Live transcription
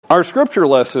Our scripture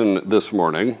lesson this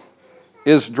morning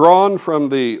is drawn from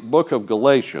the book of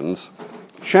Galatians,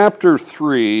 chapter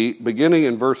 3, beginning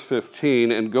in verse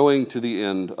 15 and going to the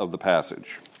end of the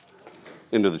passage,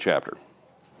 into the chapter.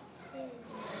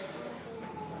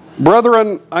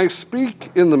 Brethren, I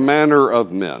speak in the manner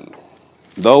of men.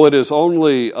 Though it is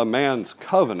only a man's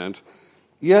covenant,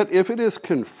 yet if it is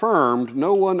confirmed,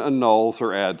 no one annuls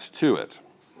or adds to it.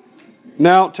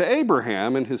 Now, to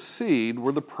Abraham and his seed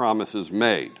were the promises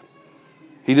made.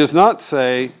 He does not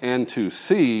say, and to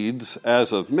seeds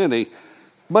as of many,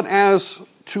 but as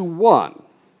to one,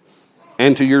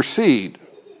 and to your seed,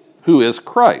 who is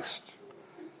Christ.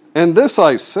 And this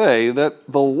I say, that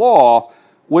the law,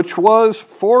 which was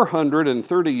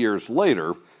 430 years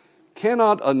later,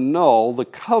 cannot annul the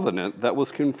covenant that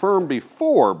was confirmed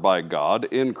before by God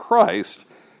in Christ,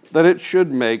 that it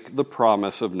should make the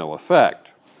promise of no effect.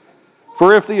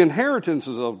 For if the inheritance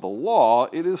is of the law,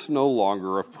 it is no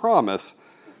longer of promise,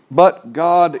 but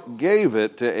God gave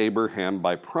it to Abraham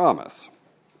by promise.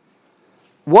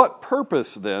 What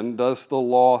purpose then does the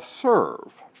law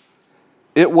serve?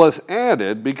 It was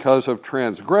added because of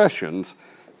transgressions,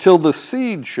 till the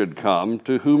seed should come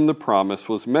to whom the promise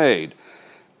was made.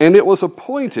 And it was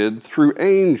appointed through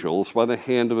angels by the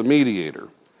hand of a mediator.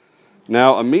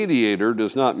 Now a mediator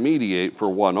does not mediate for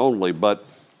one only, but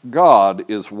God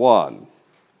is one.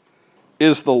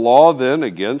 Is the law then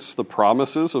against the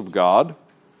promises of God?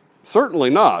 Certainly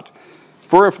not.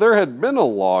 For if there had been a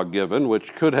law given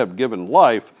which could have given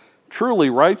life,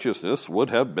 truly righteousness would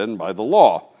have been by the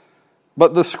law.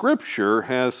 But the Scripture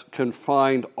has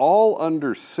confined all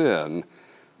under sin,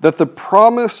 that the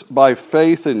promise by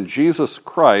faith in Jesus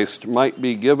Christ might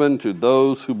be given to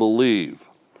those who believe.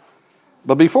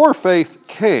 But before faith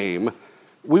came,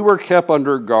 we were kept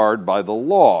under guard by the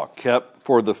law, kept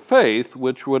for the faith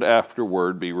which would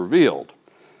afterward be revealed.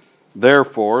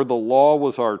 Therefore, the law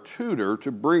was our tutor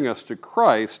to bring us to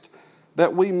Christ,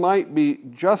 that we might be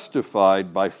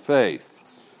justified by faith.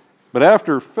 But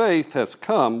after faith has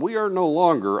come, we are no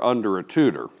longer under a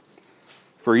tutor.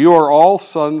 For you are all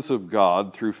sons of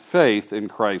God through faith in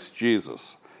Christ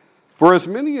Jesus. For as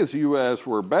many of you as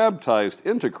were baptized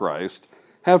into Christ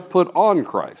have put on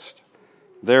Christ.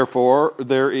 Therefore,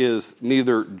 there is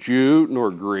neither Jew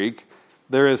nor Greek,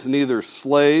 there is neither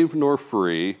slave nor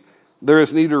free, there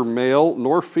is neither male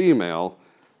nor female,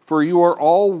 for you are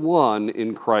all one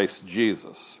in Christ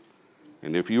Jesus.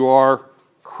 And if you are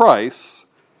Christ's,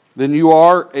 then you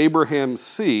are Abraham's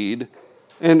seed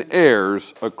and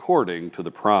heirs according to the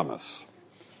promise.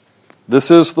 This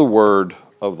is the word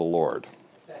of the Lord.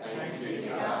 Thanks be to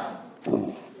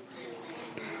God.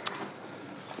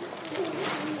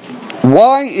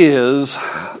 Why is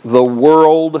the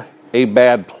world a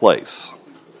bad place?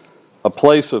 A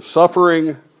place of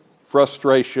suffering,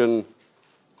 frustration,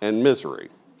 and misery.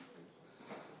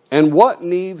 And what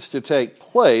needs to take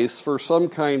place for some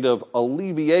kind of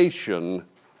alleviation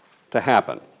to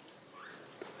happen?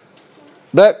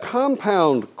 That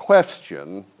compound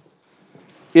question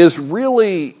is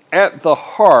really at the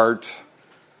heart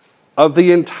of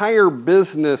the entire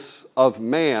business of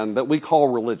man that we call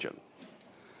religion.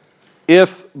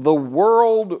 If the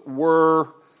world were,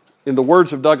 in the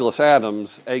words of Douglas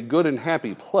Adams, a good and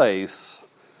happy place,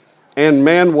 and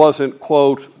man wasn't,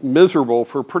 quote, miserable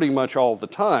for pretty much all the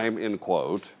time, end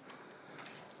quote,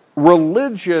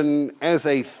 religion as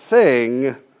a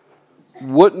thing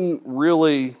wouldn't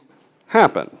really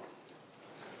happen.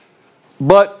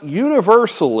 But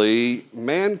universally,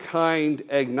 mankind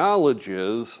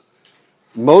acknowledges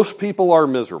most people are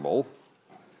miserable,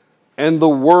 and the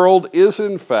world is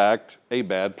in fact a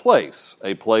bad place,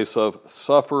 a place of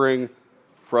suffering,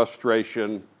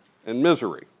 frustration, and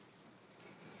misery.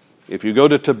 If you go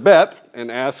to Tibet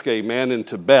and ask a man in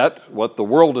Tibet what the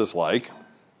world is like,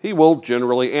 he will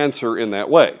generally answer in that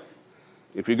way.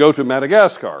 If you go to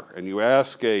Madagascar and you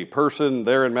ask a person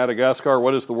there in Madagascar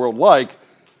what is the world like,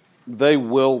 they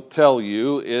will tell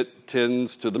you it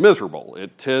tends to the miserable.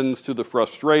 It tends to the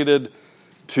frustrated,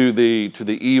 to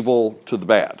the evil, to the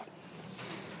bad.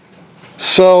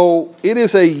 So it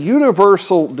is a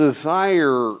universal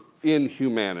desire in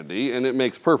humanity, and it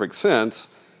makes perfect sense,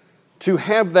 to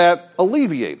have that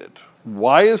alleviated.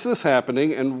 Why is this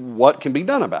happening, and what can be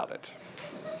done about it?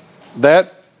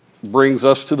 That brings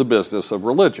us to the business of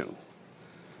religion.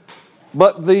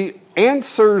 But the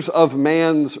answers of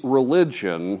man's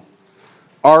religion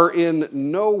are in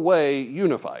no way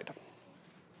unified.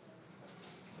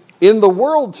 In the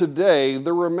world today,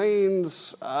 there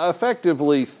remains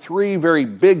effectively three very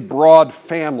big, broad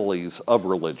families of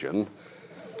religion,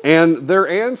 and their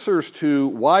answers to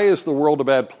why is the world a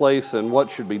bad place and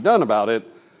what should be done about it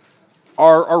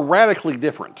are radically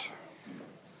different.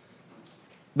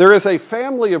 There is a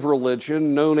family of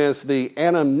religion known as the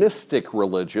animistic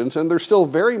religions, and they're still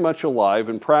very much alive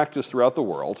and practiced throughout the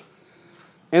world.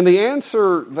 And the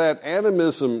answer that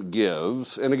animism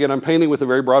gives, and again, I'm painting with a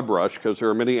very broad brush because there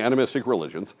are many animistic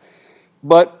religions,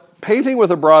 but painting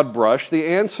with a broad brush, the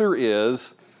answer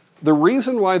is the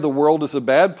reason why the world is a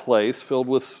bad place filled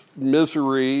with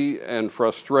misery and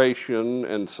frustration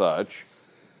and such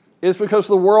is because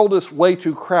the world is way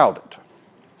too crowded.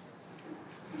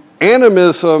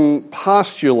 Animism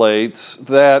postulates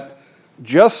that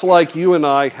just like you and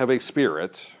I have a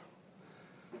spirit,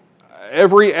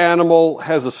 every animal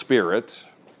has a spirit,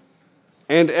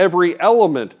 and every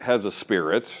element has a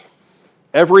spirit.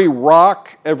 Every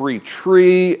rock, every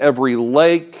tree, every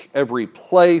lake, every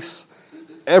place,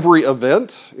 every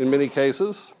event, in many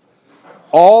cases,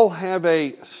 all have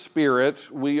a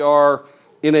spirit. We are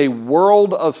in a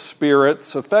world of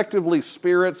spirits. Effectively,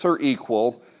 spirits are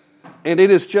equal, and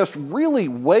it is just really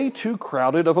way too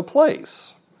crowded of a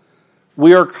place.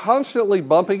 We are constantly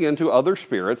bumping into other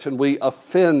spirits, and we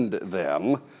offend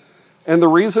them. And the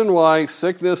reason why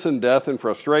sickness and death and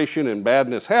frustration and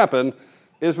badness happen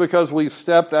is because we've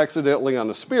stepped accidentally on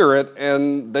a spirit,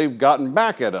 and they've gotten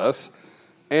back at us.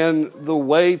 And the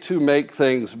way to make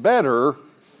things better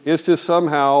is to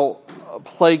somehow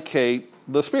placate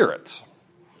the spirits.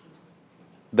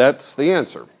 That's the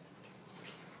answer.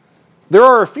 There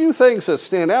are a few things that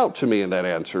stand out to me in that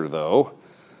answer, though.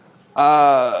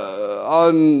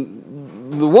 On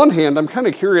the one hand, I'm kind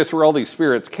of curious where all these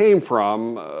spirits came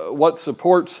from, what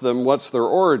supports them, what's their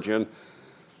origin.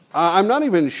 I'm not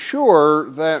even sure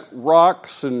that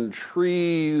rocks and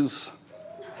trees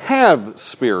have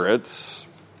spirits.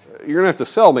 You're going to have to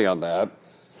sell me on that.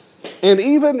 And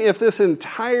even if this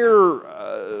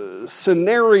entire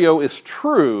scenario is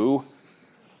true,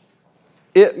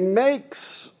 it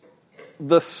makes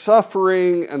the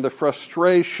suffering and the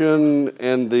frustration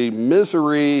and the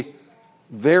misery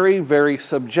very, very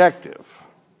subjective.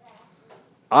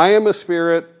 I am a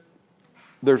spirit.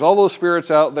 There's all those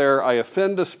spirits out there. I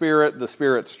offend a spirit. The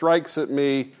spirit strikes at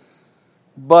me.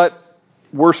 But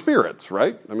we're spirits,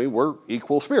 right? I mean, we're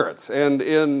equal spirits. And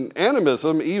in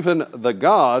animism, even the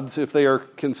gods, if they are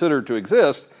considered to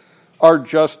exist, are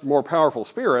just more powerful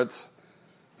spirits.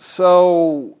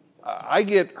 So I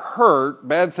get hurt,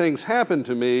 bad things happen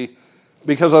to me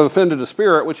because I've offended a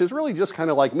spirit, which is really just kind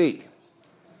of like me.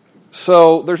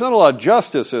 So there's not a lot of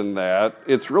justice in that.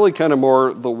 It's really kind of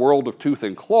more the world of tooth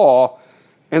and claw,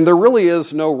 and there really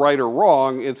is no right or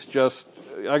wrong. It's just,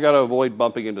 I got to avoid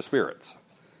bumping into spirits.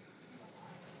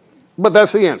 But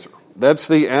that's the answer. That's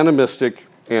the animistic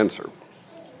answer.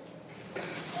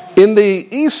 In the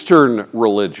Eastern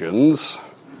religions,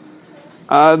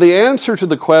 the answer to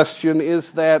the question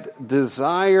is that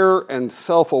desire and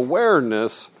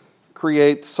self-awareness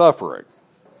create suffering.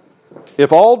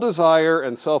 If all desire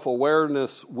and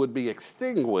self-awareness would be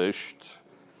extinguished,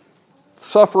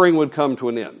 suffering would come to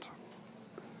an end.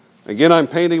 Again, I'm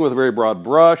painting with a very broad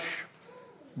brush,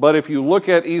 but if you look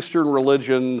at Eastern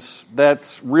religions,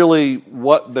 that's really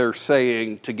what they're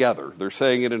saying together. They're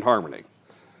saying it in harmony.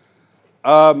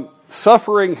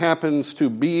 Suffering happens to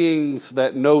beings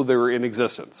that know they're in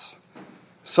existence.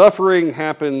 Suffering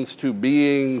happens to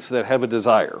beings that have a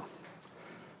desire.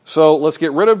 So let's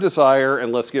get rid of desire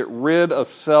and let's get rid of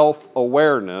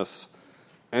self-awareness,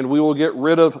 and we will get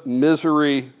rid of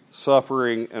misery,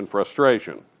 suffering, and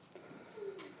frustration.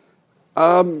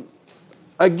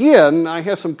 Again, I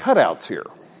have some cutouts here.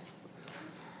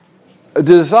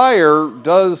 Desire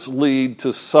does lead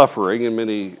to suffering in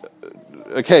many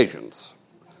occasions.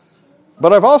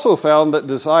 But I've also found that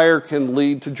desire can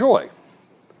lead to joy.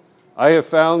 I have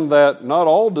found that not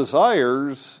all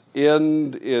desires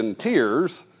end in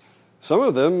tears. Some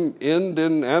of them end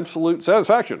in absolute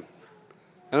satisfaction.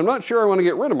 And I'm not sure I want to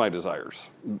get rid of my desires.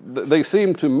 They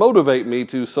seem to motivate me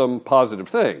to some positive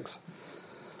things.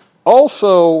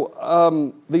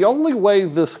 Also, the only way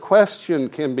this question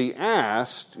can be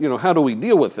asked, how do we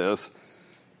deal with this,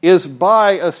 is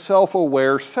by a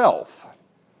self-aware self.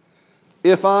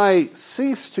 If I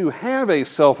cease to have a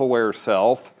self-aware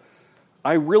self,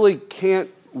 I really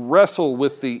can't wrestle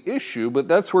with the issue, but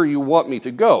that's where you want me to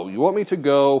go. You want me to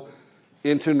go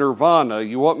into nirvana.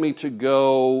 You want me to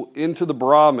go into the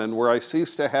Brahman, where I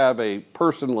cease to have a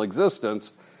personal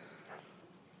existence.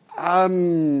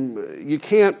 You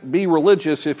can't be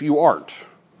religious if you aren't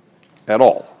at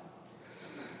all.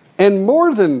 And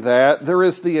more than that, there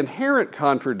is the inherent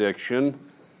contradiction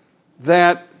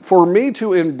that for me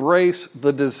to embrace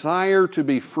the desire to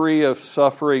be free of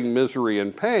suffering, misery,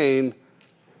 and pain,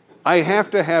 I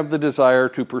have to have the desire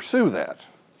to pursue that.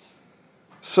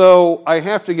 So I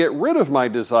have to get rid of my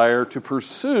desire to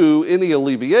pursue any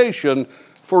alleviation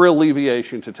for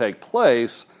alleviation to take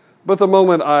place. But the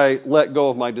moment I let go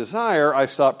of my desire, I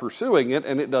stop pursuing it,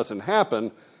 and it doesn't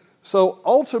happen. So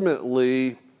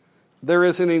ultimately, there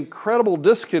is an incredible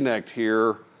disconnect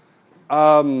here.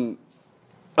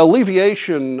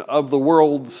 Alleviation of the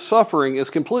world's suffering is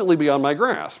completely beyond my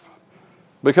grasp,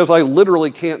 because I literally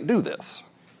can't do this.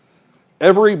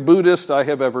 Every Buddhist I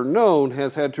have ever known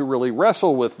has had to really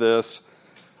wrestle with this.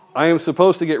 I am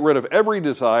supposed to get rid of every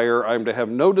desire. I am to have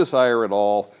no desire at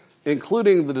all,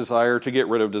 including the desire to get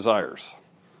rid of desires.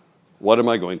 What am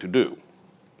I going to do?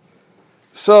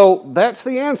 So that's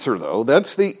the answer, though.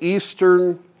 That's the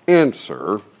Eastern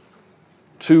answer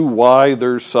to why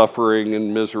there's suffering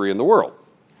and misery in the world.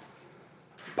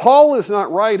 Paul is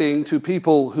not writing to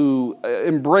people who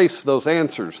embrace those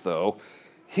answers, though.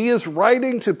 He is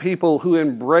writing to people who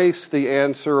embrace the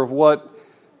answer of what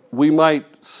we might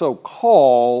so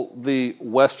call the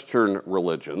Western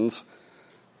religions.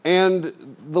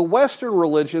 And the Western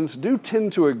religions do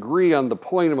tend to agree on the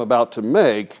point I'm about to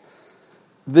make.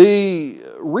 The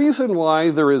reason why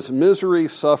there is misery,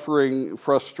 suffering,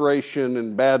 frustration,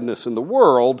 and badness in the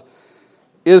world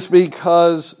is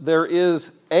because there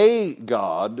is a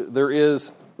God, there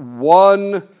is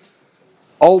one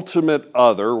ultimate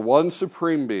other, one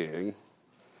supreme being,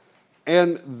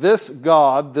 and this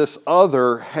God, this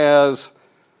other, has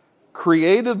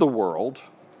created the world,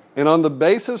 and on the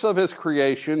basis of his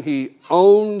creation, he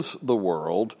owns the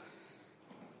world.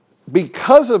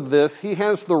 Because of this, he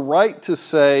has the right to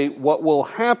say what will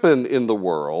happen in the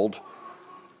world,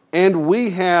 and we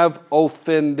have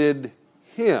offended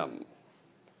him.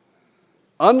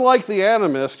 Unlike the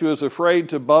animist who is afraid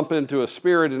to bump into a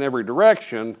spirit in every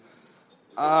direction,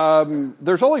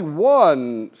 there's only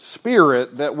one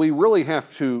spirit that we really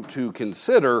have to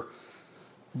consider,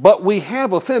 but we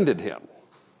have offended him.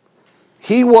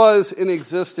 He was in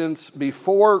existence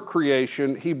before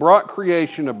creation. He brought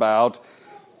creation about.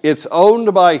 It's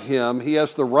owned by him. He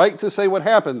has the right to say what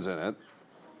happens in it,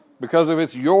 because if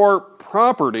it's your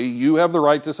property, you have the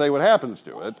right to say what happens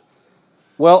to it.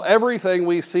 Well, everything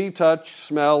we see, touch,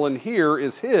 smell, and hear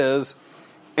is his,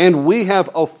 and we have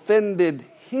offended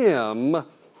him,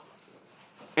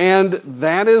 and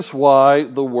that is why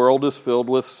the world is filled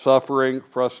with suffering,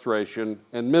 frustration,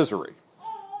 and misery.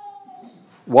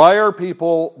 Why are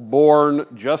people born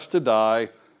just to die?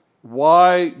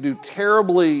 Why do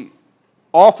terribly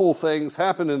awful things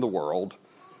happen in the world?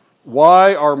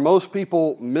 Why are most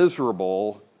people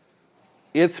miserable?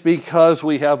 It's because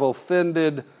we have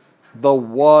offended the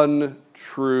one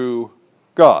true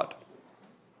God.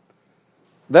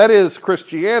 That is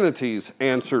Christianity's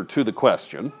answer to the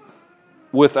question,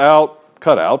 without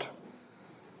cutout,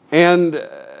 and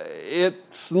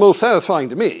it's most satisfying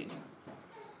to me.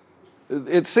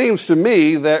 It seems to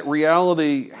me that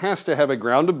reality has to have a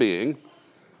ground of being.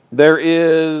 There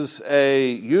is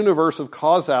a universe of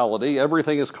causality.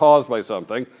 Everything is caused by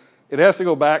something. It has to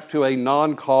go back to a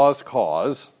non-cause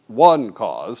cause, one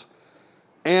cause.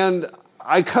 And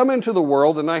I come into the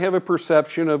world and I have a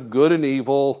perception of good and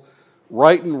evil,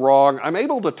 right and wrong. I'm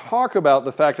able to talk about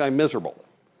the fact I'm miserable,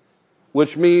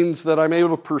 which means that I'm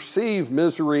able to perceive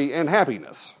misery and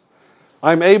happiness.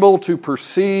 I'm able to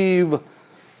perceive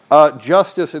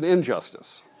justice and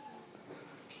injustice.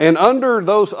 And under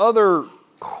those other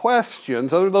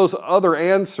questions, under those other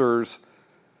answers,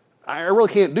 I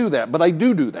really can't do that, but I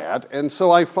do that, and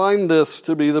so I find this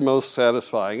to be the most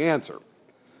satisfying answer.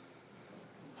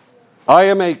 I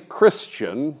am a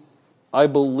Christian. I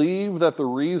believe that the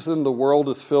reason the world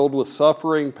is filled with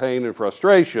suffering, pain, and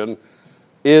frustration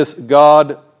is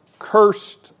God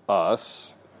cursed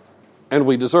us, and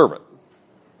we deserve it.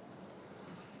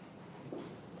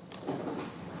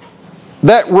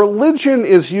 That religion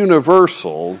is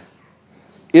universal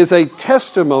is a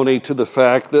testimony to the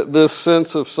fact that this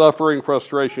sense of suffering,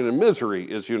 frustration, and misery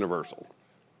is universal.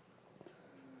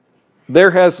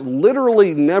 There has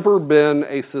literally never been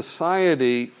a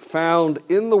society found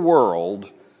in the world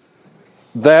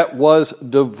that was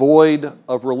devoid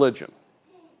of religion.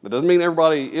 That doesn't mean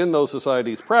everybody in those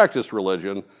societies practiced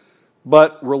religion,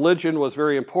 but religion was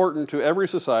very important to every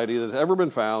society that has ever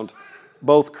been found,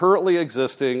 both currently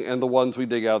existing and the ones we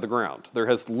dig out of the ground. There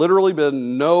has literally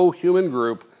been no human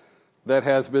group that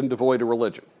has been devoid of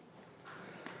religion.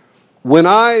 When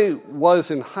I was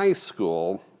in high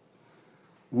school,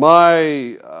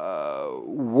 my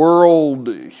world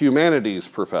humanities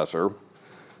professor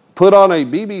put on a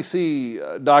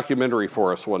BBC documentary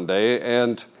for us one day,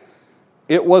 and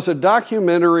it was a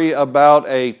documentary about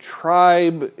a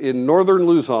tribe in northern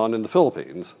Luzon in the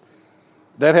Philippines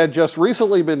that had just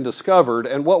recently been discovered,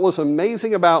 and what was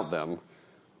amazing about them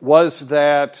was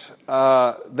that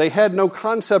they had no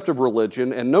concept of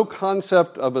religion and no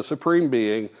concept of a supreme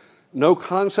being, no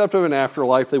concept of an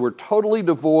afterlife. They were totally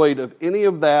devoid of any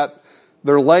of that.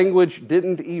 Their language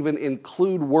didn't even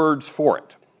include words for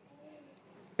it.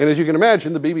 And as you can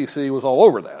imagine, the BBC was all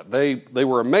over that. They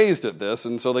were amazed at this,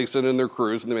 and so they sent in their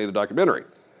crews and they made a documentary.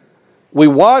 We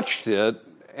watched it,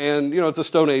 and it's a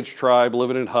Stone Age tribe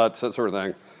living in huts, that sort of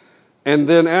thing. And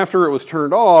then after it was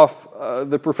turned off,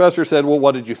 the professor said, well,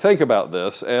 what did you think about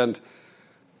this? And,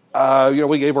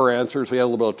 we gave our answers. We had a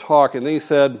little bit of talk. And then he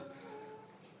said,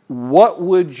 what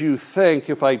would you think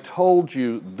if I told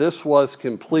you this was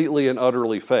completely and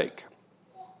utterly fake?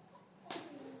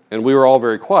 And we were all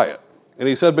very quiet. And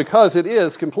he said, because it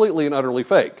is completely and utterly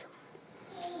fake.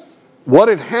 What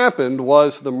had happened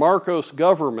was the Marcos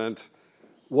government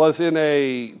was in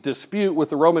a dispute with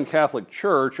the Roman Catholic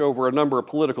Church over a number of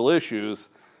political issues,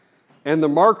 and the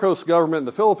Marcos government in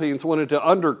the Philippines wanted to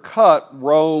undercut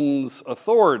Rome's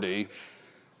authority,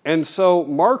 and so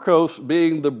Marcos,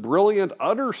 being the brilliant,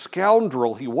 utter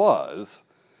scoundrel he was,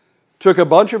 took a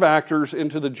bunch of actors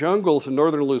into the jungles in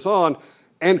northern Luzon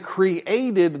and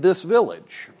created this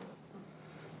village.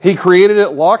 He created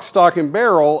it lock, stock, and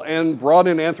barrel and brought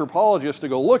in anthropologists to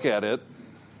go look at it.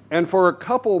 And for a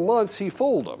couple months, he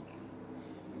fooled them.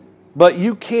 But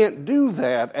you can't do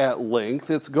that at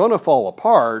length. It's going to fall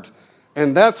apart.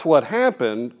 And that's what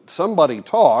happened. Somebody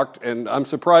talked, and I'm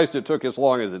surprised it took as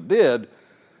long as it did.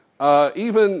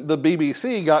 Even the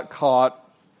BBC got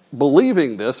caught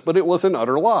believing this, but it was an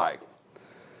utter lie.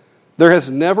 There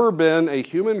has never been a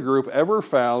human group ever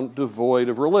found devoid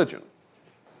of religion.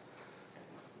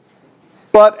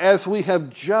 But as we have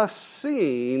just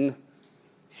seen,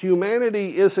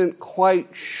 humanity isn't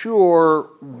quite sure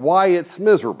why it's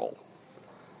miserable.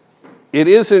 It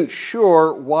isn't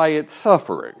sure why it's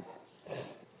suffering.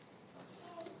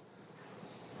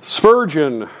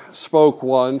 Spurgeon spoke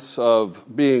once of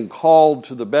being called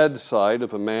to the bedside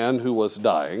of a man who was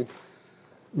dying.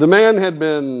 The man had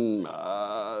been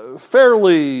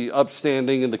fairly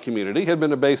upstanding in the community, had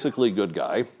been a basically good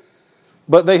guy.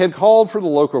 But they had called for the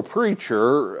local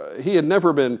preacher. He had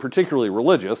never been particularly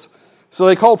religious, so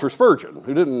they called for Spurgeon,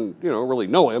 who didn't, really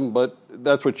know him, but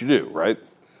that's what you do, right?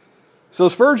 So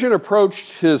Spurgeon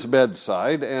approached his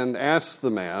bedside and asked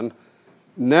the man,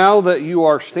 now that you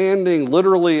are standing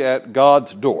literally at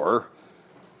God's door,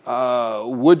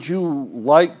 would you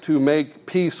like to make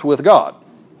peace with God?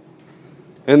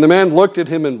 And the man looked at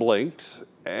him and blinked,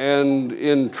 and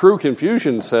in true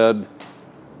confusion said,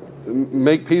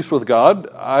 make peace with God?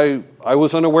 I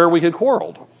was unaware we had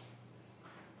quarreled.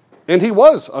 And he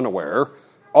was unaware,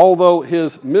 although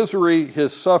his misery,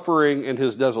 his suffering, and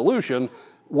his dissolution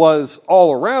was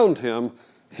all around him.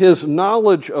 His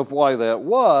knowledge of why that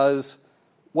was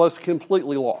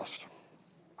completely lost.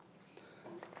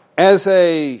 As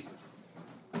a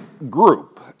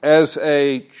group, as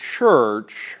a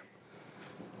church,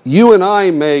 you and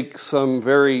I make some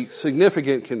very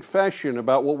significant confession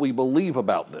about what we believe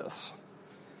about this.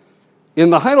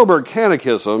 In the Heidelberg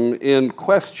Catechism, in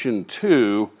question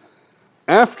 2,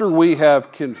 after we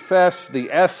have confessed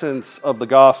the essence of the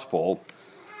gospel,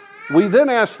 we then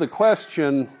ask the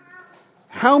question,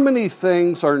 how many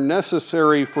things are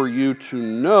necessary for you to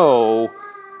know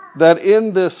that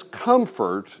in this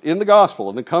comfort, in the gospel,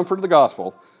 in the comfort of the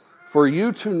gospel, for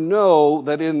you to know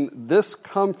that in this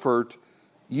comfort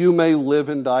you may live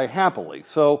and die happily.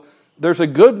 So there's a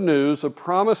good news, a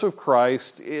promise of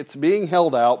Christ. It's being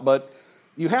held out, but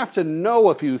you have to know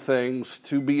a few things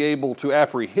to be able to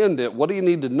apprehend it. What do you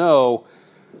need to know?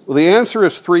 Well, the answer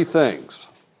is 3 things.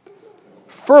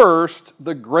 First,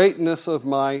 the greatness of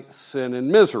my sin and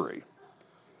misery.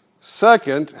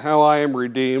 Second, how I am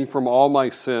redeemed from all my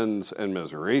sins and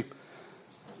misery.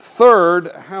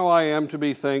 Third, how I am to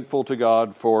be thankful to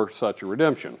God for such a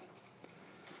redemption.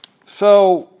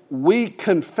 So we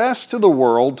confess to the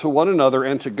world, to one another,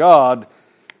 and to God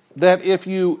that if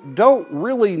you don't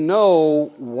really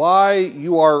know why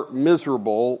you are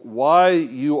miserable, why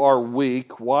you are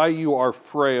weak, why you are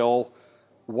frail,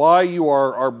 why you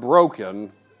are broken,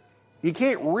 you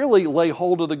can't really lay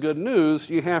hold of the good news.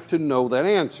 You have to know that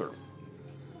answer.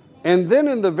 And then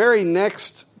in the very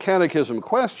next catechism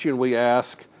question we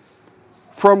ask,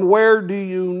 from where do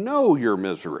you know your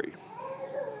misery?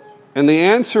 And the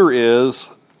answer is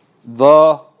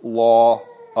the law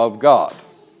of God.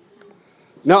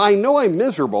 Now, I know I'm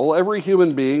miserable. Every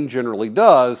human being generally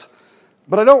does,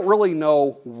 but I don't really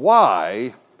know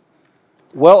why.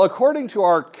 Well, according to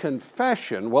our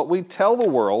confession, what we tell the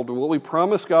world and what we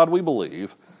promise God we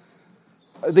believe,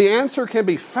 the answer can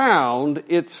be found.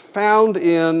 It's found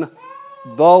in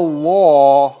the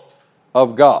law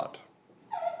of God.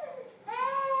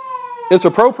 It's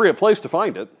an appropriate place to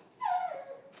find it.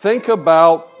 Think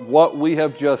about what we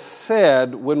have just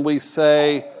said when we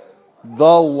say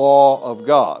the law of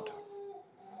God.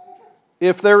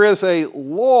 If there is a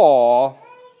law,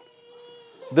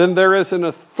 then there is an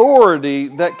authority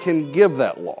that can give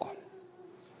that law.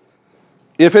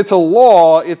 If it's a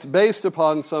law, it's based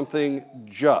upon something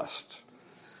just.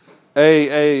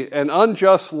 An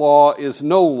unjust law is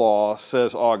no law,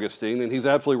 says Augustine, and he's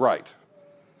absolutely right.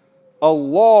 A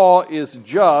law is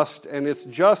just, and it's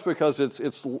just because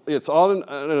it's on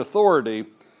an authority,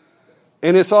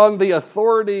 and it's on the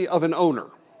authority of an owner.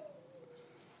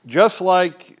 Just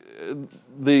like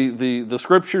the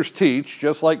Scriptures teach,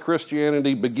 just like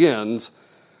Christianity begins,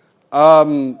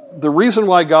 the reason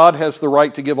why God has the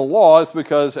right to give a law is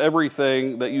because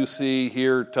everything that you see,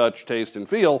 hear, touch, taste, and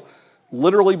feel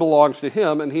literally belongs to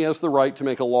Him, and He has the right to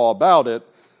make a law about it.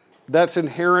 That's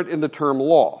inherent in the term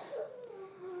law.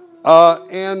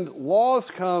 And laws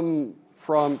come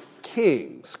from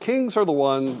kings. Kings are the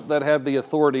ones that have the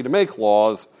authority to make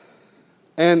laws,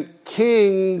 and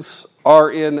kings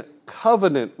are in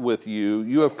covenant with you.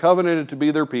 You have covenanted to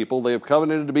be their people. They have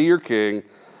covenanted to be your king.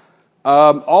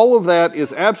 All of that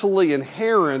is absolutely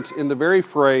inherent in the very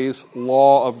phrase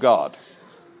law of God.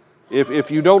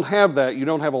 If you don't have that, you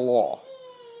don't have a law.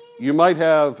 You might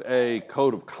have a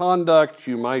code of conduct.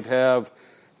 You might have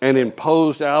an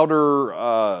imposed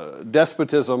outer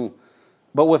despotism.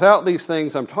 But without these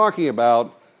things I'm talking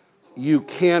about, you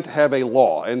can't have a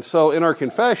law. And so in our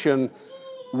confession,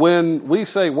 when we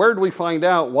say, where do we find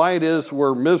out why it is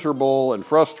we're miserable and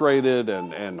frustrated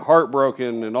and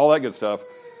heartbroken and all that good stuff,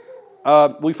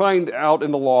 we find out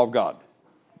in the law of God.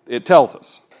 It tells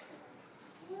us.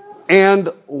 And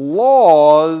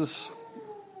laws,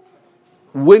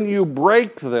 when you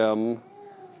break them,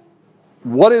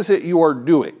 what is it you are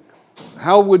doing?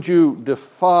 How would you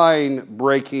define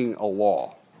breaking a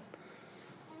law?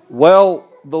 Well,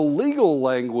 the legal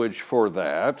language for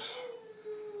that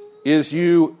is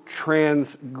you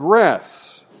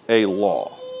transgress a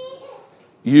law.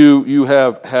 You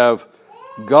have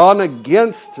gone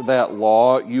against that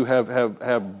law. You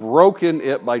have broken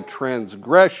it by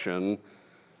transgression,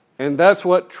 and that's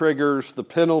what triggers the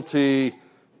penalty,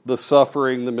 the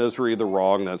suffering, the misery, the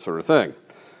wrong, that sort of thing.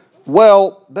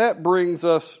 Well, that brings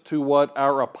us to what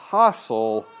our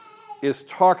apostle is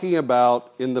talking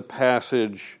about in the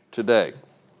passage today.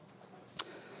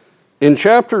 In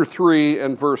chapter 3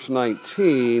 and verse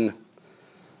 19,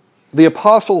 the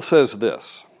apostle says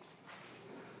this: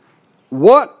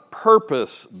 "What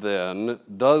purpose then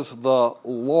does the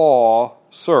law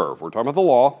serve?" We're talking about the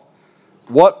law.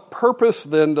 What purpose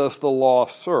then does the law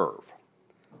serve?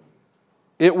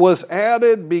 It was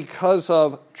added because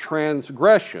of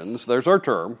transgressions. There's our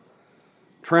term.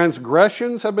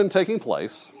 Transgressions have been taking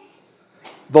place.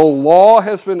 The law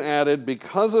has been added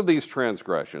because of these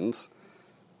transgressions,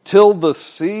 till the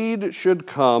seed should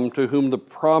come to whom the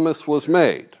promise was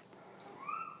made.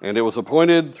 And it was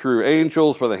appointed through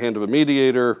angels by the hand of a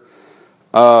mediator.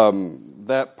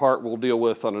 That part we'll deal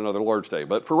with on another Lord's Day.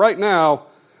 But for right now,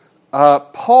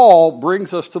 Paul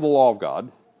brings us to the law of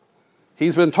God.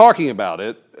 He's been talking about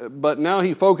it, but now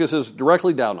he focuses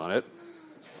directly down on it.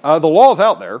 The law is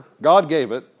out there. God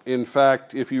gave it. In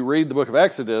fact, if you read the book of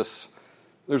Exodus,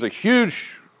 there's a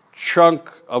huge chunk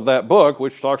of that book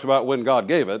which talks about when God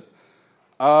gave it.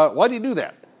 Why do you do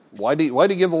that? Why do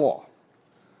you give the law?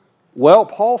 Well,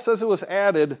 Paul says it was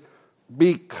added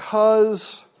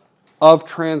because of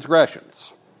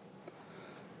transgressions.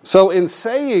 So in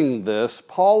saying this,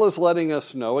 Paul is letting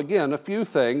us know, again, a few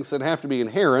things that have to be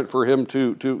inherent for him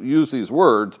to use these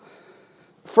words.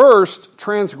 First,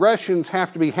 transgressions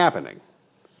have to be happening.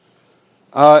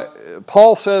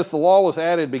 Paul says the law was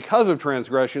added because of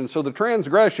transgressions, so the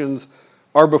transgressions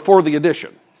are before the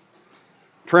addition.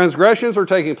 Transgressions are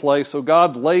taking place, so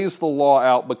God lays the law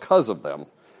out because of them.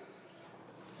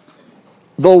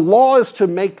 The law is to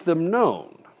make them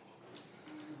known,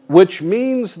 which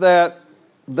means that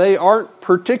they aren't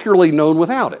particularly known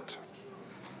without it.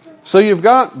 So you've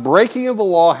got breaking of the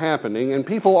law happening, and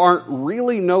people aren't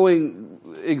really knowing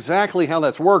exactly how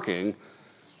that's working.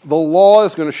 The law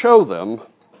is going to show them.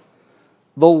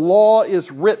 The law is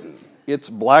written. It's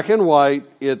black and white.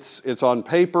 It's on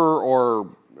paper, or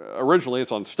originally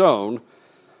it's on stone.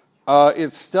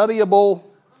 It's studyable.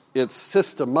 It's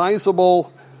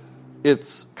systemizable.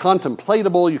 It's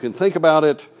contemplatable. You can think about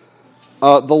it.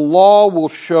 The law will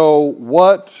show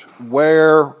what,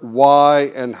 where,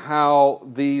 why, and how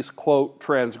these, quote,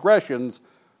 transgressions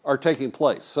are taking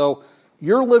place. So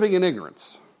you're living in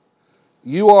ignorance.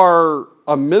 You are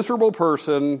a miserable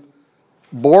person,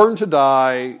 born to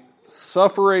die,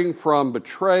 suffering from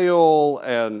betrayal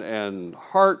and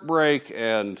heartbreak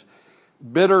and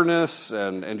bitterness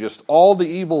and just all the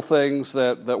evil things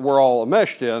that we're all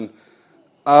enmeshed in.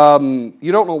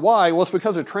 You don't know why. Well, it's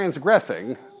because of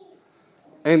transgressing.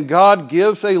 And God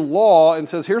gives a law and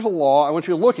says, here's a law. I want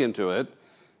you to look into it.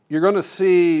 You're going to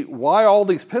see why all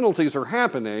these penalties are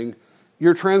happening.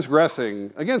 You're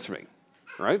transgressing against me,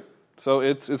 right? So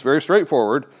it's very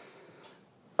straightforward.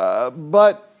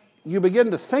 But you begin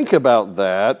to think about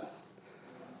that,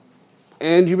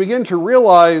 and you begin to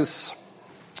realize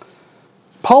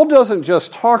Paul doesn't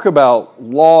just talk about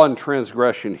law and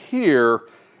transgression here.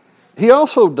 He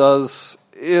also does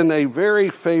in a very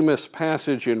famous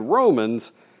passage in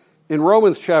Romans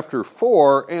chapter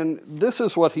 4, and this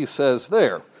is what he says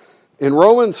there. In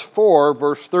Romans 4,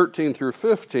 verse 13 through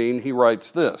 15, he writes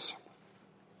this.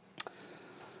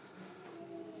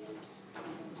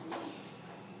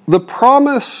 The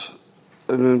promise,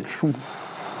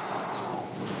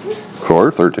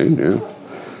 4:13,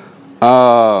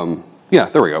 yeah.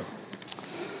 There we go.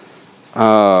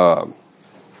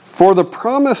 For the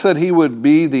promise that he would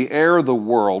be the heir of the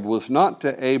world was not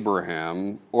to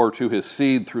Abraham or to his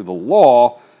seed through the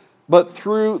law, but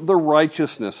through the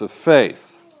righteousness of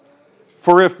faith.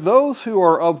 For if those who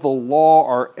are of the law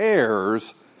are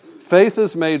heirs, faith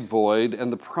is made void,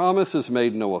 and the promise is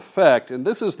made no effect. And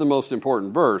this is the most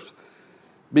important verse.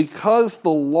 Because the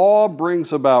law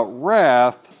brings about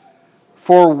wrath,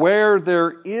 for where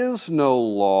there is no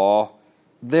law,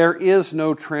 there is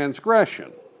no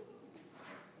transgression.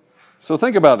 So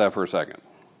think about that for a second.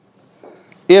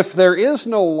 If there is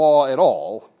no law at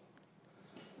all,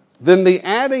 then the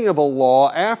adding of a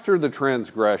law after the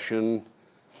transgression,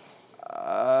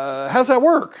 how does that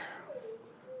work?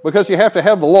 Because you have to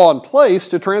have the law in place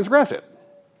to transgress it.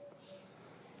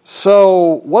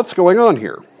 So what's going on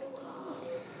here?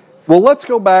 Well, let's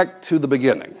go back to the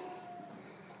beginning.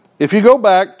 If you go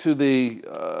back to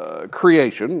the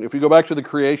creation, if you go back to the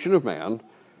creation of man,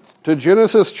 to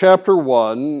Genesis chapter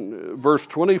 1, verse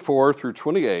 24 through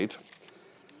 28,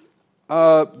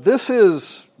 this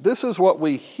is what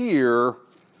we hear.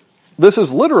 This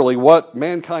is literally what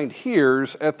mankind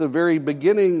hears at the very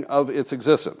beginning of its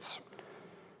existence.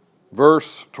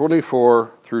 Verse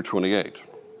 24 through 28.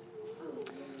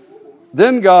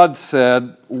 Then God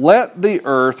said, "Let the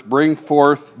earth bring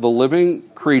forth the living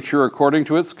creature according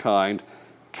to its kind,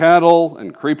 cattle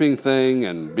and creeping thing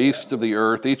and beast of the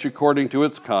earth, each according to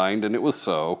its kind," and it was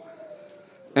so.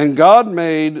 And God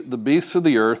made the beasts of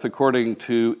the earth according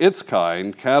to its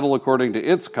kind, cattle according to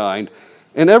its kind,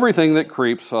 and everything that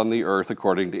creeps on the earth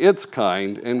according to its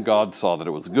kind, and God saw that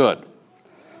it was good.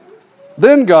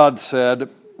 Then God said,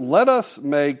 "Let us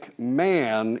make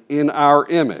man in our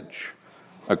image,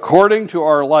 according to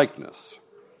our likeness.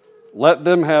 Let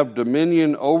them have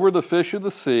dominion over the fish of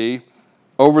the sea,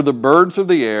 over the birds of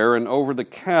the air, and over the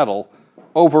cattle,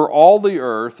 over all the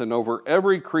earth, and over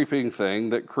every creeping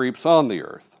thing that creeps on the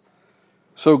earth."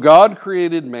 So God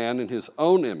created man in his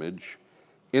own image.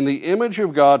 In the image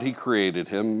of God he created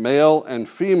him, male and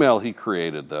female he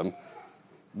created them.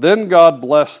 Then God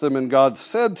blessed them, and God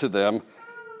said to them,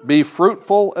 "Be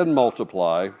fruitful and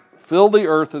multiply, fill the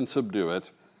earth and subdue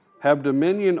it, have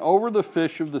dominion over the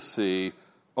fish of the sea,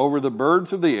 over the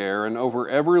birds of the air, and over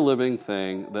every living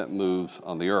thing that moves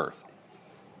on the earth."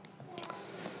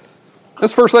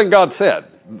 That's the first thing God said,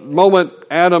 the moment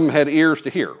Adam had ears to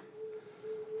hear.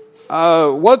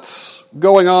 What's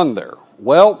going on there?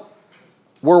 Well,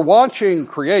 we're watching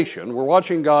creation. We're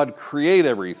watching God create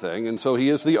everything, and so he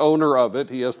is the owner of it.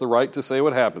 He has the right to say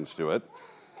what happens to it.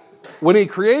 When he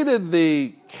created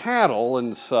the cattle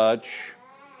and such,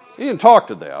 he didn't talk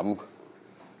to them,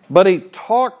 but he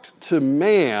talked to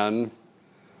man,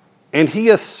 and he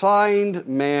assigned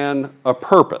man a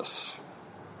purpose.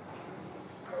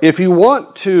 If you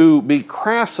want to be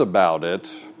crass about it,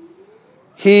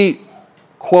 he,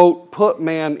 quote, put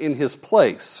man in his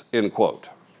place, end quote.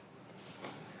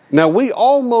 Now, we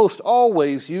almost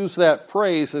always use that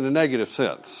phrase in a negative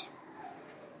sense.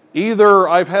 Either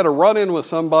I've had a run-in with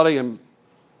somebody and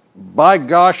by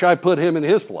gosh, I put him in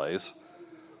his place,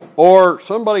 or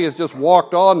somebody has just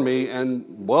walked on me and,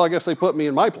 well, I guess they put me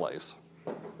in my place.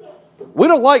 We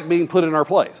don't like being put in our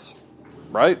place,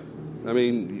 right? I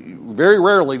mean, very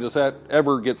rarely does that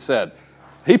ever get said.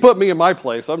 He put me in my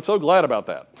place. I'm so glad about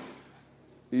that.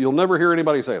 You'll never hear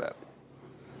anybody say that.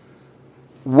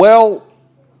 Well,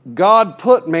 God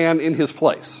put man in his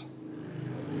place,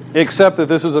 except that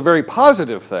this is a very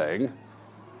positive thing.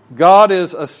 God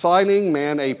is assigning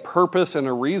man a purpose and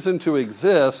a reason to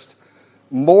exist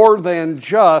more than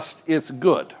just it's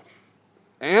good.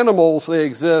 Animals, they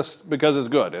exist because it's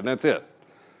good, and that's it.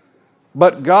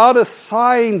 But God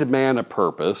assigned man a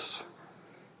purpose.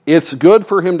 It's good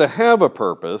for him to have a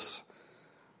purpose,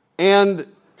 and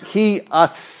he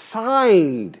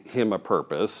assigned him a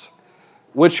purpose,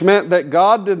 which meant that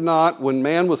God did not, when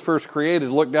man was first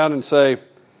created, look down and say,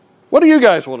 what do you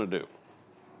guys want to do?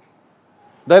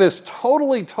 That is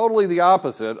totally the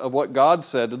opposite of what God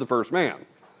said to the first man.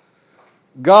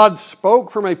 God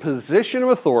spoke from a position of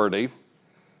authority.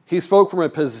 He spoke from a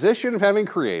position of having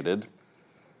created,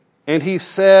 and he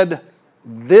said,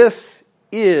 this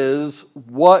is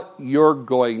what you're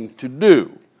going to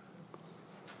do.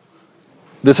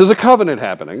 This is a covenant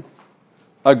happening.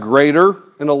 A greater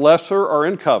and a lesser are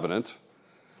in covenant,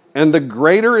 and the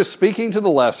greater is speaking to the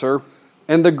lesser,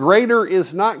 and the greater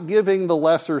is not giving the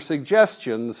lesser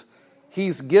suggestions,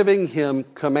 he's giving him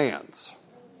commands.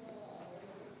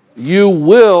 You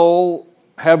will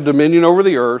have dominion over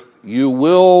the earth, you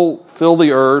will fill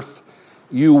the earth,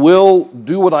 you will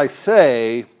do what I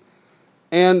say,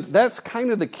 and that's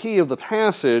kind of the key of the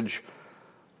passage.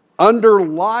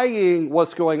 Underlying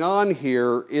what's going on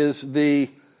here is the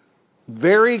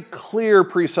very clear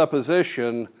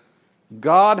presupposition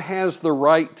God has the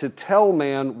right to tell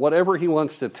man whatever he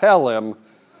wants to tell him.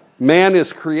 Man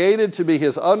is created to be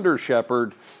his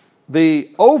under-shepherd.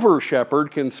 The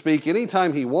over-shepherd can speak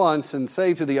anytime he wants and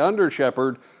say to the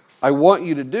under-shepherd, I want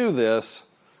you to do this,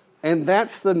 and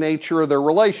that's the nature of their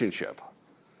relationship.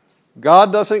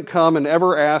 God doesn't come and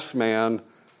ever ask man,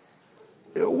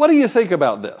 what do you think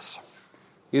about this?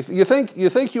 You think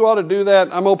you ought to do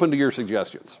that? I'm open to your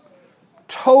suggestions.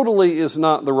 Totally is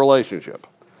not the relationship.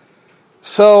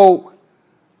 So,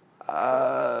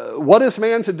 what is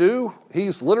man to do?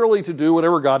 He's literally to do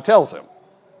whatever God tells him,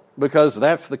 because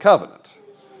that's the covenant.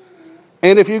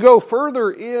 And if you go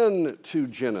further into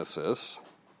Genesis,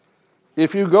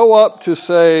 if you go up to,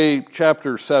 say,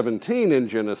 chapter 17 in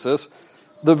Genesis,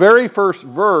 the very first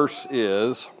verse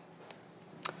is,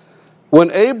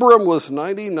 when Abram was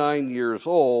 99 years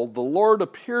old, the Lord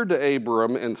appeared to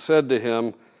Abram and said to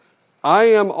him, I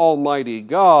am Almighty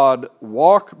God,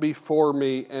 walk before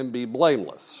me and be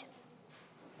blameless.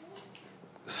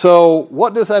 So,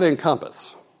 what does that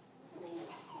encompass?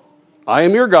 I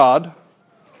am your God,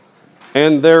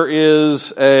 and there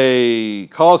is a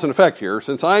cause and effect here.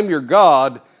 Since I'm your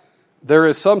God, there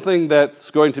is something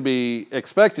that's going to be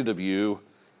expected of you.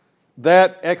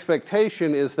 That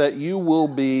expectation is that you will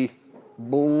be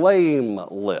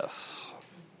blameless.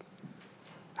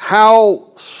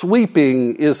 How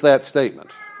sweeping is that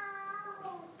statement?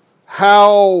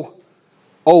 How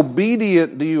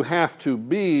obedient do you have to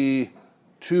be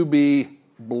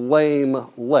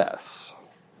blameless?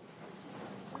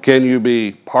 Can you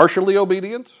be partially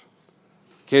obedient?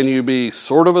 Can you be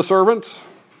sort of a servant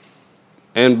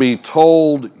and be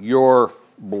told you're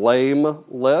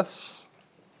blameless?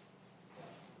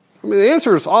 I mean, the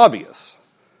answer is obvious.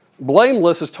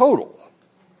 Blameless is total.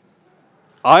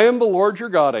 I am the Lord your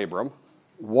God, Abram.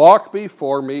 Walk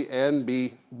before me and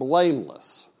be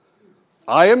blameless.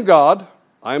 I am God.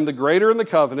 I am the greater in the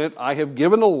covenant. I have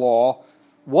given a law.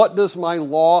 What does my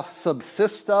law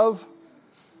subsist of?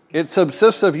 It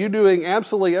subsists of you doing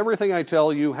absolutely everything I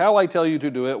tell you, how I tell you to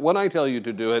do it, when I tell you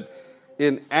to do it,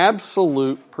 in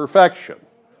absolute perfection.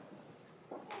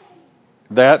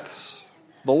 That's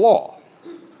the law.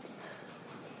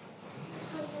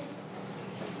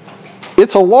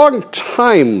 It's a long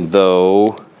time,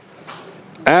 though,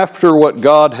 after what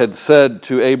God had said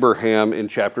to Abraham in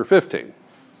chapter 15.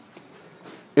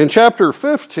 In chapter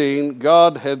 15,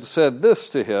 God had said this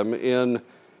to him in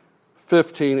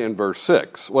 15 and verse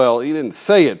 6. Well, he didn't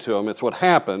say it to him, it's what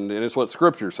happened, and it's what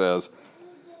Scripture says.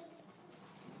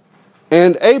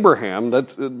 And Abraham,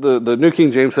 that's the New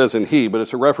King James says in he, but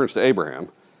it's a reference to Abraham,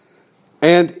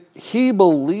 and he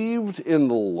believed in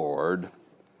the Lord,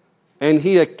 and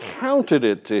he accounted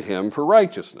it to him for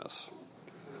righteousness.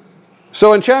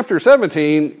 So in chapter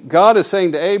 17, God is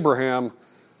saying to Abraham,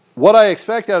 what I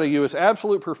expect out of you is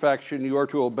absolute perfection. You are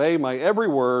to obey my every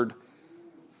word.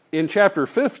 In chapter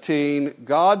 15,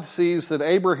 God sees that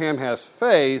Abraham has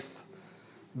faith.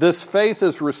 This faith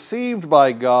is received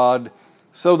by God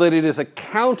so that it is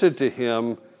accounted to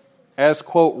him as,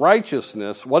 quote,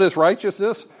 righteousness. What is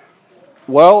righteousness?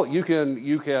 Well, you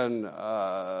can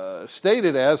state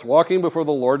it as walking before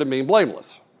the Lord and being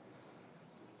blameless.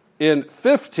 In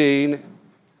 15,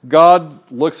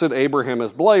 God looks at Abraham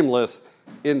as blameless.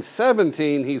 In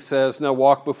 17, he says, now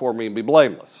walk before me and be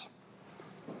blameless.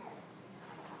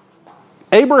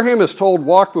 Abraham is told,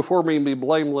 walk before me and be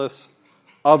blameless,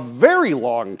 a very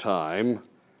long time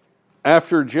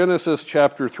after Genesis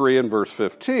chapter 3 and verse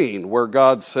 15, where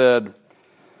God said,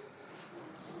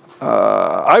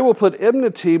 I will put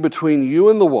enmity between you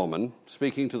and the woman,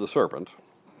 speaking to the serpent,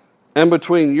 and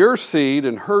between your seed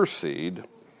and her seed.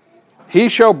 He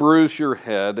shall bruise your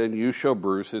head, and you shall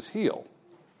bruise his heel.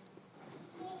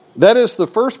 That is the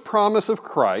first promise of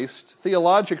Christ.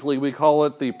 Theologically, we call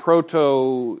it the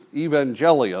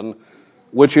proto-evangelion,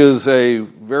 which is a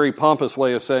very pompous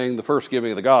way of saying the first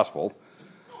giving of the gospel.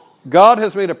 God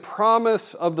has made a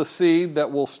promise of the seed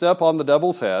that will step on the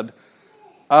devil's head.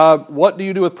 What do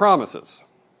you do with promises?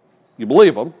 You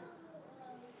believe them.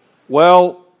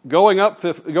 Well, going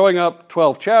up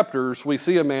 12 chapters, we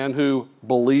see a man who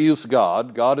believes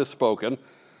God. God has spoken.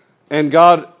 And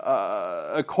God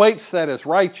equates that as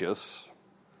righteous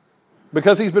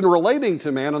because he's been relating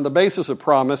to man on the basis of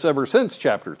promise ever since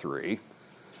chapter 3.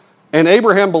 And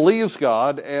Abraham believes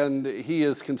God, and he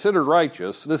is considered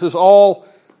righteous. This is all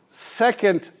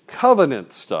second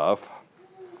covenant stuff.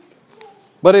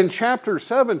 But in chapter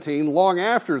 17, long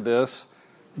after this,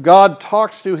 God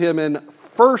talks to him in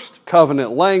first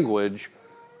covenant language.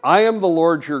 I am the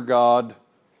Lord your God.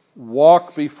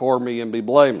 Walk before me and be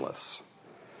blameless.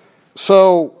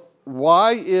 So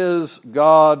why is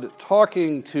God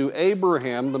talking to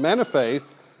Abraham, the man of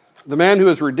faith, the man who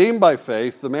is redeemed by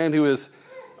faith, the man who is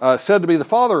said to be the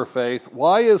father of faith?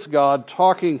 Why is God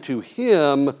talking to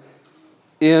him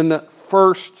in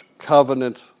first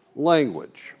covenant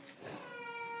language?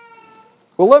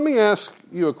 Well, let me ask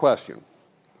you a question.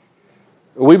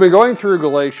 We've been going through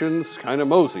Galatians, kind of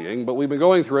moseying, but we've been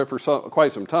going through it for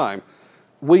quite some time.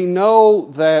 We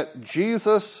know that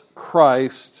Jesus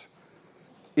Christ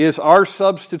is our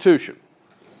substitution.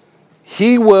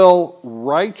 He will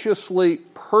righteously,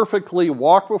 perfectly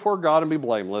walk before God and be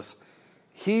blameless.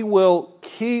 He will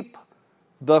keep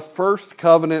the first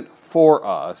covenant for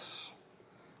us.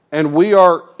 And we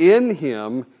are in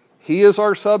him. He is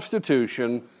our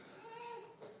substitution.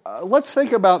 Let's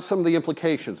think about some of the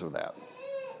implications of that.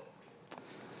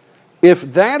 If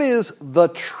that is the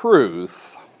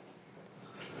truth,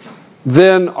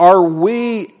 then are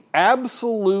we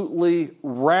absolutely,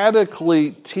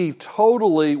 radically,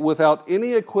 teetotally, without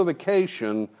any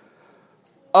equivocation,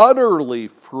 utterly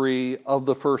free of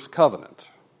the first covenant?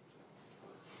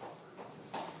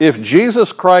 If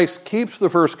Jesus Christ keeps the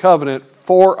first covenant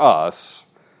for us,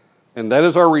 and that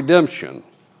is our redemption,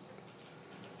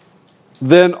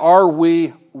 then are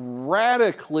we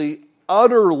radically,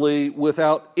 utterly,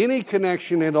 without any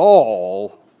connection at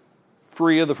all,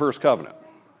 free of the first covenant?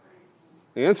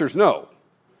 The answer is no.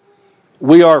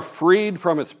 We are freed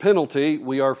from its penalty.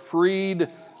 We are freed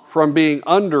from being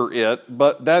under it,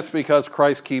 but that's because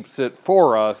Christ keeps it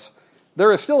for us.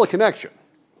 There is still a connection.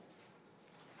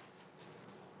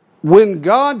 When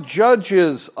God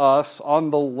judges us on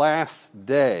the last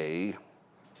day,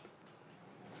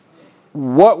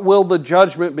 what will the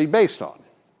judgment be based on?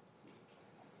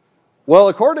 Well,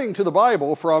 according to the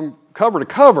Bible, from cover to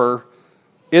cover,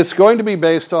 it's going to be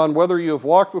based on whether you have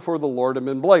walked before the Lord and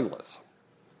been blameless.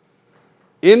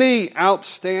 Any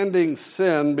outstanding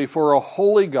sin before a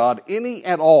holy God, any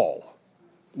at all,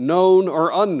 known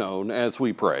or unknown, as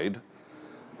we prayed,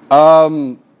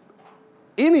 any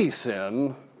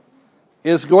sin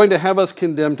is going to have us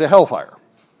condemned to hellfire.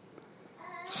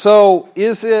 So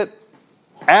is it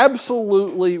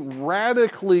absolutely,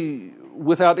 radically,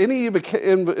 without any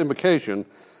invocation,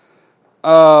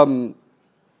 can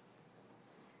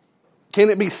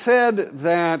it be said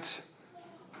that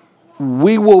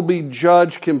we will be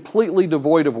judged completely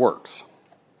devoid of works?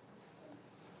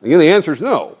 Again, the answer is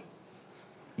no.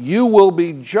 You will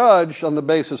be judged on the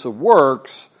basis of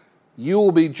works. You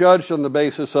will be judged on the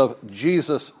basis of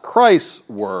Jesus Christ's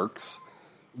works.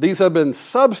 These have been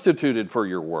substituted for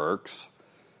your works.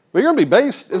 But it's going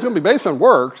to be based on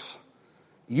works.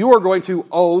 You are going to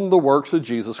own the works of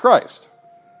Jesus Christ.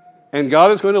 And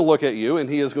God is going to look at you and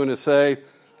he is going to say,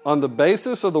 on the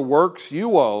basis of the works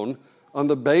you own, on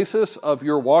the basis of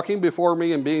your walking before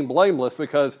me and being blameless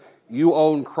because you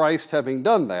own Christ having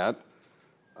done that,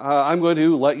 I'm going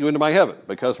to let you into my heaven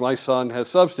because my Son has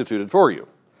substituted for you.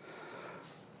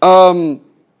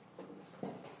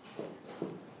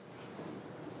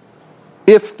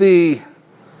 If the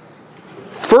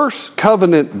first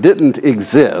covenant didn't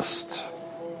exist,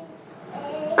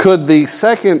 could the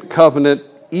second covenant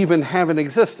even have an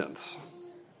existence?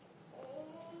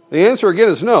 The answer again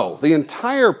is no. The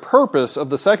entire purpose of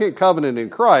the second covenant in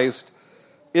Christ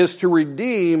is to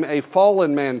redeem a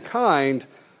fallen mankind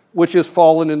which is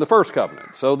fallen in the first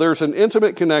covenant. So there's an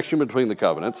intimate connection between the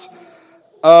covenants.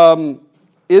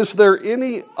 Is there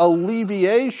any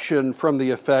alleviation from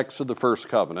the effects of the first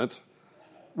covenant?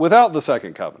 without the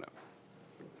second covenant?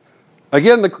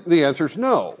 Again, the answer is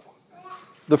no.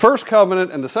 The first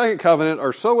covenant and the second covenant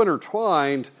are so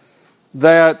intertwined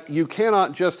that you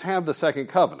cannot just have the second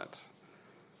covenant.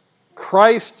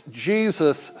 Christ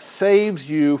Jesus saves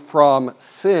you from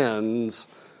sins.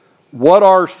 What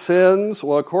are sins?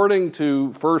 Well, according to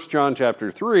 1 John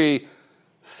chapter 3,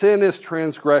 sin is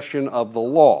transgression of the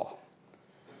law.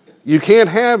 You can't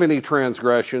have any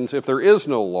transgressions if there is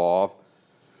no law.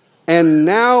 And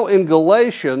now in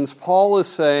Galatians, Paul is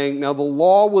saying, now the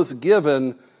law was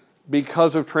given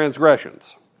because of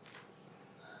transgressions.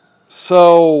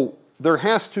 So there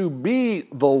has to be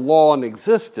the law in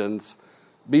existence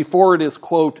before it is,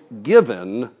 quote,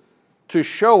 given to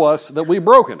show us that we've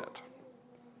broken it.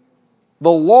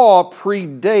 The law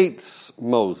predates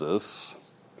Moses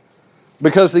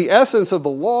because the essence of the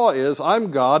law is, I'm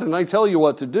God and I tell you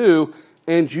what to do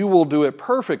and you will do it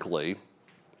perfectly.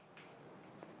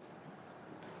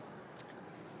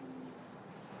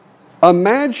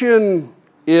 Imagine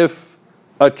if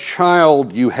a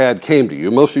child you had came to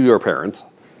you, most of you are parents,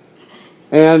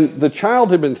 and the child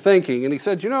had been thinking, and he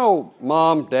said,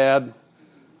 Mom, Dad,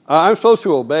 I'm supposed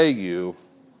to obey you.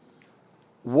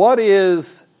 What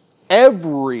is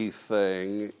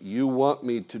everything you want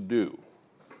me to do?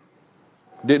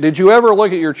 Did you ever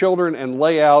look at your children and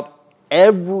lay out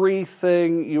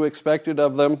everything you expected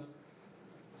of them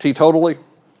teetotally?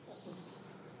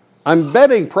 I'm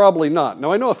betting probably not.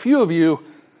 Now, I know a few of you,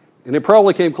 and it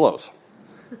probably came close,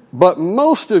 but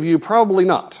most of you probably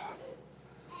not.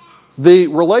 The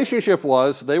relationship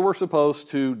was they were supposed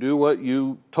to do what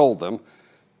you told them,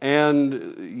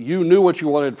 and you knew what you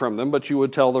wanted from them, but you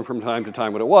would tell them from time to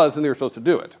time what it was, and they were supposed to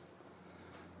do it.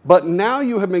 But now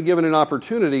you have been given an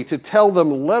opportunity to tell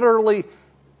them literally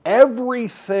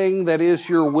everything that is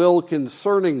your will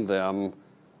concerning them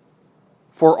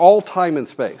for all time and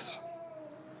space.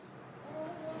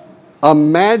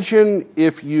 Imagine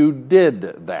if you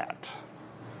did that.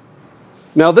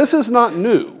 Now, this is not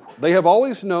new. They have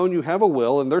always known you have a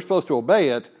will and they're supposed to obey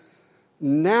it.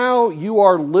 Now you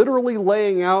are literally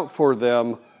laying out for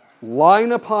them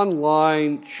line upon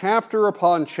line, chapter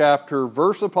upon chapter,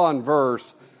 verse upon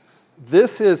verse.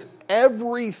 This is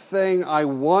everything I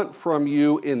want from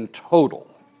you in total.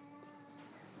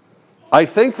 I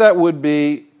think that would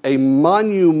be a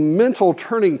monumental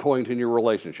turning point in your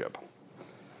relationship.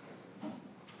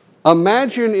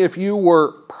 Imagine if you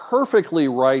were perfectly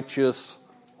righteous,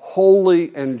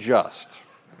 holy, and just.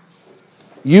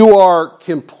 You are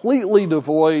completely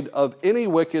devoid of any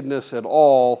wickedness at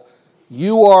all.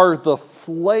 You are the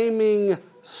flaming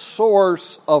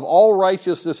source of all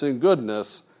righteousness and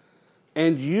goodness,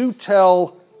 and you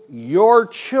tell your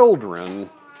children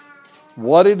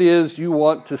what it is you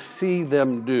want to see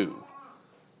them do.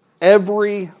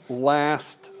 Every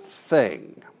last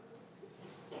thing.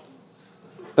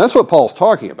 That's what Paul's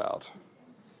talking about.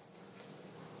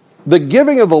 The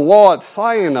giving of the law at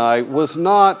Sinai was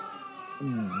not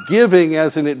giving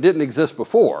as in it didn't exist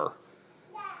before.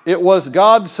 It was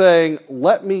God saying,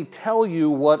 let me tell you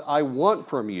what I want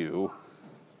from you.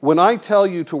 When I tell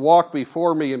you to walk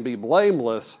before me and be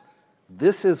blameless,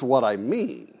 this is what I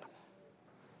mean.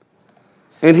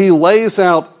 And he lays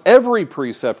out every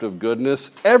precept of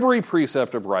goodness, every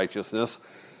precept of righteousness.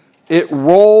 It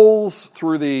rolls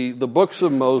through the books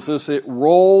of Moses. It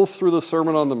rolls through the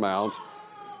Sermon on the Mount.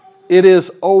 It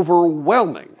is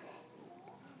overwhelming.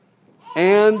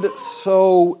 And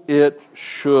so it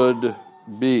should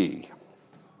be.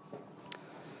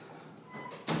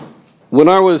 When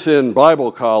I was in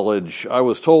Bible college, I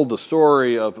was told the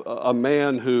story of a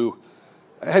man who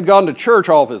had gone to church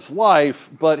all of his life,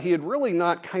 but he had really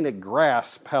not kind of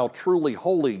grasped how truly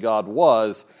holy God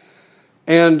was.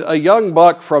 And a young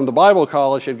buck from the Bible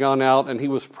college had gone out and he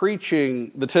was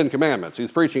preaching the Ten Commandments. He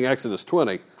was preaching Exodus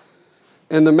 20.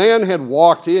 And the man had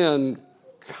walked in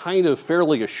kind of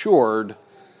fairly assured.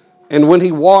 And when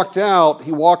he walked out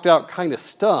kind of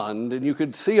stunned. And you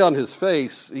could see on his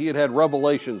face he had had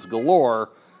revelations galore.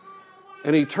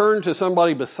 And he turned to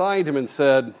somebody beside him and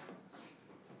said,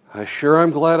 I sure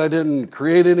am glad I didn't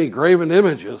create any graven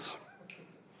images.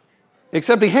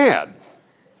 Except he had.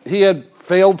 He had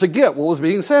failed to get what was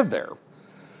being said there.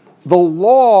 The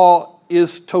law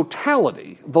is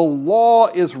totality. The law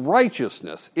is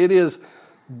righteousness. It is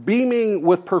beaming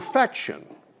with perfection.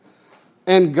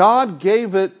 And God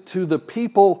gave it to the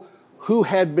people who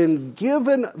had been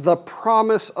given the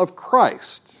promise of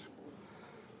Christ.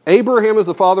 Abraham is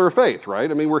the father of faith, right?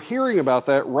 I mean, we're hearing about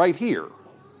that right here.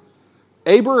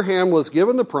 Abraham was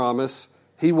given the promise.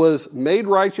 He was made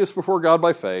righteous before God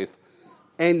by faith.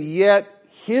 And yet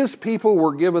his people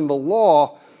were given the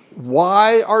law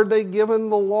Why are they given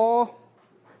the law?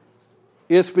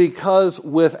 It's because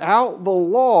without the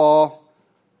law,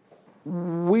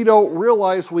 we don't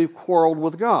realize we've quarreled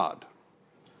with God.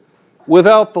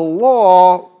 Without the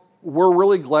law, we're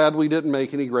really glad we didn't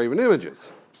make any graven images.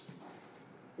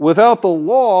 Without the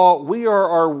law, we are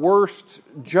our worst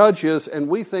judges and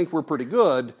we think we're pretty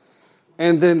good.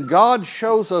 And then God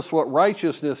shows us what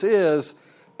righteousness is,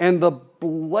 and the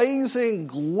blazing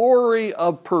glory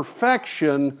of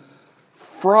perfection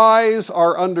fries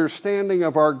our understanding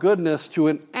of our goodness to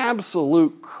an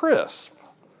absolute crisp.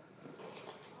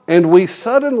 And we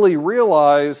suddenly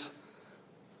realize,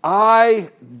 I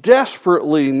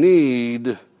desperately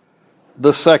need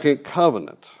the second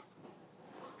covenant.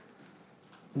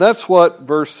 That's what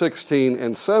verse 16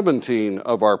 and 17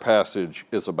 of our passage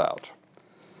is about.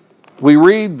 We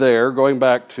read there, going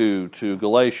back to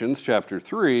Galatians chapter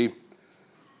 3,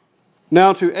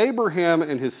 now to Abraham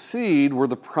and his seed were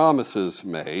the promises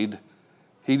made.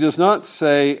 He does not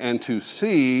say, and to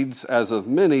seeds as of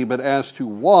many, but as to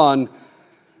one,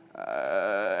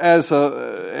 and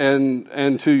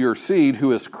to your seed,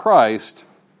 who is Christ.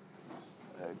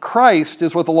 Christ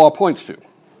is what the law points to.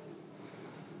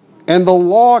 And the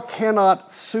law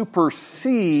cannot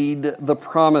supersede the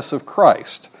promise of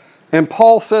Christ. And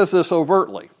Paul says this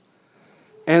overtly.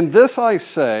 And this I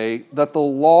say, that the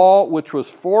law, which was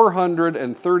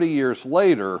 430 years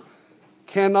later,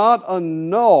 cannot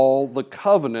annul the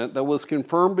covenant that was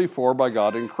confirmed before by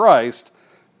God in Christ,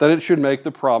 that it should make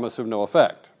the promise of no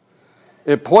effect.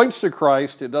 It points to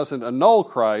Christ, it doesn't annul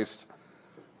Christ,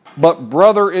 but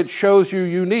brother, it shows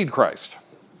you need Christ.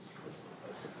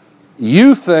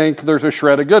 You think there's a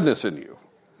shred of goodness in you.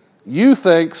 You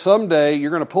think someday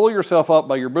you're going to pull yourself up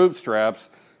by your bootstraps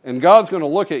and God's going to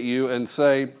look at you and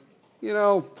say, you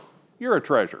know, you're a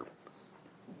treasure.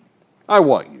 I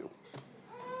want you.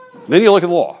 Then you look at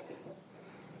the law.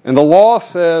 And the law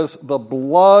says the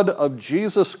blood of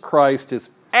Jesus Christ is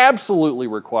absolutely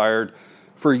required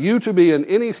for you to be in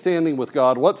any standing with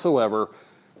God whatsoever.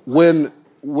 When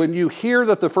you hear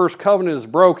that the first covenant is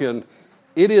broken,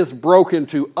 it is broken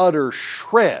to utter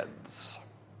shreds.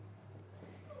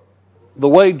 The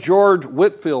way George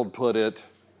Whitefield put it,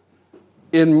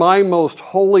 in my most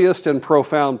holiest and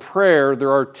profound prayer,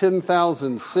 there are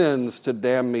 10,000 sins to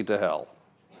damn me to hell.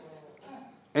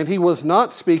 And he was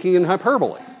not speaking in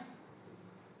hyperbole.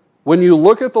 When you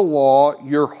look at the law,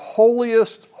 your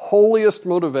holiest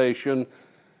motivation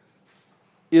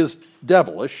is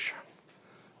devilish.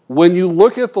 When you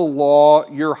look at the law,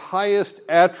 your highest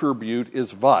attribute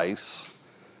is vice.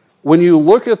 When you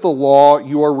look at the law,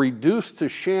 you are reduced to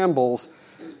shambles.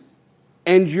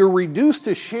 And you're reduced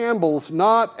to shambles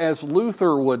not, as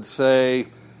Luther would say,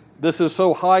 this is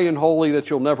so high and holy that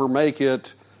you'll never make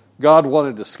it. God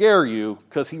wanted to scare you,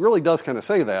 because he really does kind of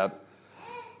say that.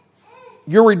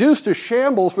 You're reduced to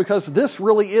shambles because this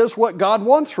really is what God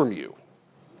wants from you.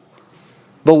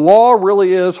 The law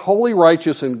really is holy,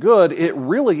 righteous, and good. It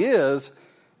really is.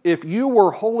 If you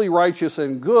were holy, righteous,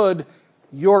 and good,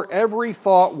 your every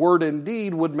thought, word, and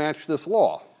deed would match this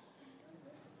law.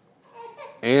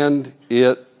 And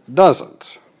it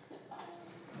doesn't.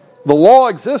 The law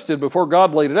existed before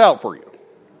God laid it out for you.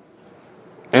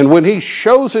 And when he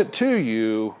shows it to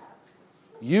you,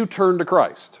 you turn to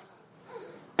Christ.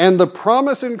 And the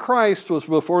promise in Christ was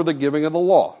before the giving of the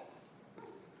law.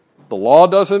 The law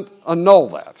doesn't annul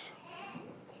that.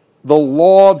 The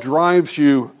law drives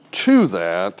you to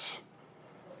that,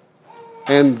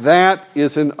 and that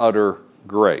is an utter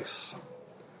grace.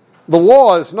 The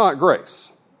law is not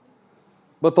grace,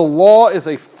 but the law is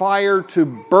a fire to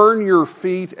burn your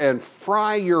feet and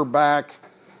fry your back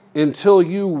until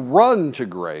you run to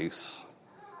grace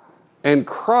and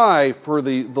cry for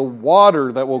the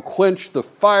water that will quench the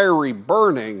fiery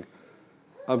burning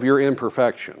of your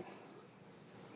imperfection.